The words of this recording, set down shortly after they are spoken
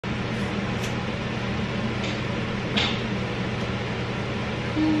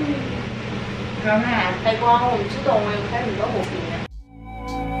然後係啩，我唔知道，我又睇唔到後邊嘅。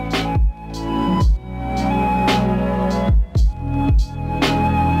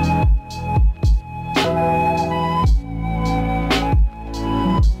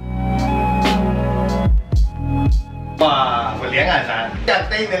哇，我臉眼山，一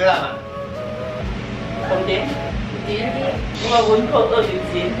低你啦嘛？咁點？點？我碗泡2條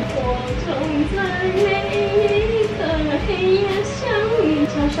線。我總在每一個黑夜相遇，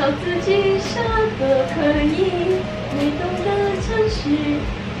嘲笑自己傻得可以，沒懂得誠實，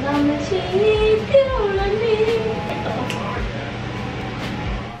那麼輕易丟了你。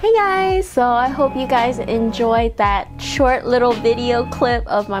Hey guys, so I hope you guys enjoyed that short little video clip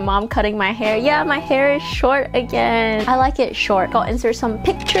of my mom cutting my hair. Yeah, my hair is short again. I like it short. I'll insert some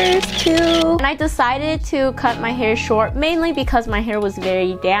pictures too. And I decided to cut my hair short mainly because my hair was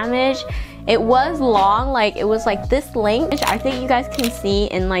very damaged. It was long, like it was like this length. I think you guys can see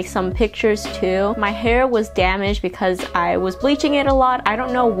in like some pictures too. My hair was damaged because I was bleaching it a lot. I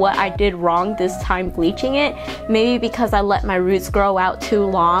don't know what I did wrong this time bleaching it. Maybe because I let my roots grow out too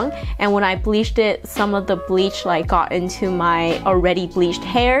long, and when I bleached it, some of the bleach like got into my already bleached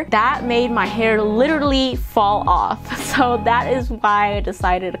hair. That made my hair literally fall off. So that is why I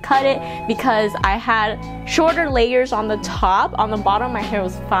decided to cut it, because I had shorter layers on the top. On the bottom my hair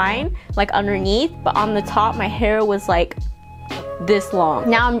was fine, like underneath, but on the top my hair was like this long.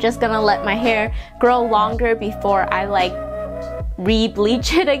 Now I'm just gonna let my hair grow longer before I like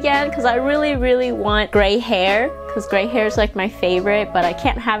re-bleach it again, because I really want gray hair, because gray hair is like my favorite, but I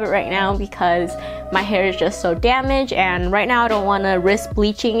can't have it right now because my hair is just so damaged, and right now I don't want to risk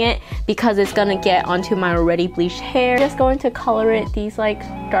bleaching it because it's gonna get onto my already bleached hair. Just going to color it these like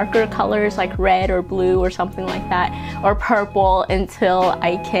darker colors like red or blue or something like that, or purple, until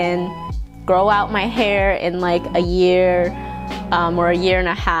I can grow out my hair in like a year or a year and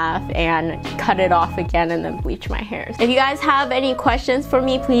a half and cut it off again and then bleach my hair. If you guys have any questions for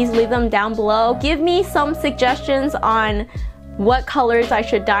me, please leave them down below. Give me some suggestions on what colors I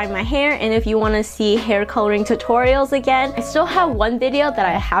should dye my hair, and if you want to see hair coloring tutorials again. I still have one video that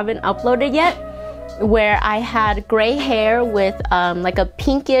I haven't uploaded yet where I had gray hair with like a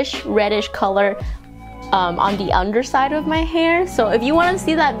pinkish reddish color on the underside of my hair. So if you want to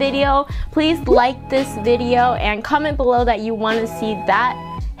see that video, please like this video and comment below that you want to see that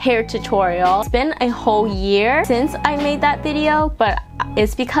hair tutorial. It's been a whole year since I made that video, but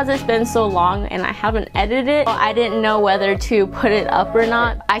it's because it's been so long and I haven't edited it. I didn't know whether to put it up or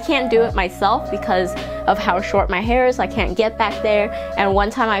not. I can't do it myself because of how short my hair is. I can't get back there, and one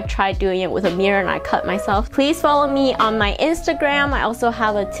time I've tried doing it with a mirror and I cut myself. Please follow me on my Instagram. I also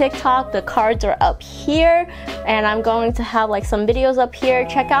have a TikTok. The cards are up here, and I'm going to have like some videos up here.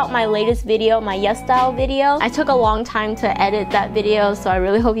 Check out my latest video, my Yes Style video. I took a long time to edit that video, so I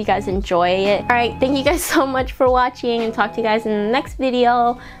really hope you guys enjoy it. Alright, thank you guys so much for watching, and talk to you guys in the next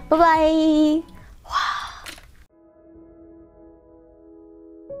video. Bye bye.